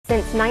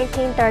Since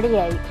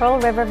 1938, Pearl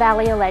River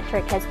Valley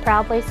Electric has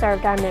proudly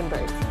served our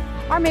members.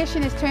 Our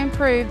mission is to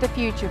improve the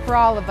future for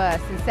all of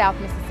us in South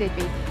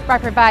Mississippi by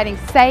providing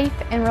safe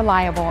and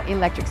reliable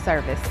electric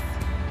service.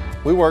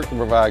 We work to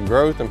provide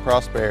growth and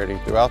prosperity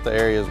throughout the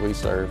areas we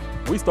serve.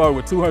 We started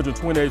with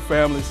 228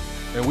 families,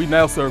 and we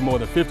now serve more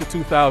than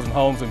 52,000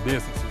 homes and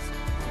businesses.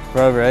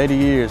 For over 80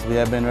 years, we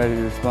have been ready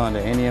to respond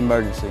to any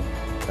emergency.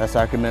 That's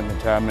our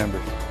commitment to our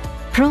members.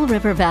 Pearl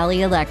River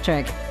Valley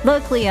Electric,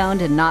 locally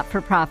owned and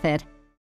not-for-profit,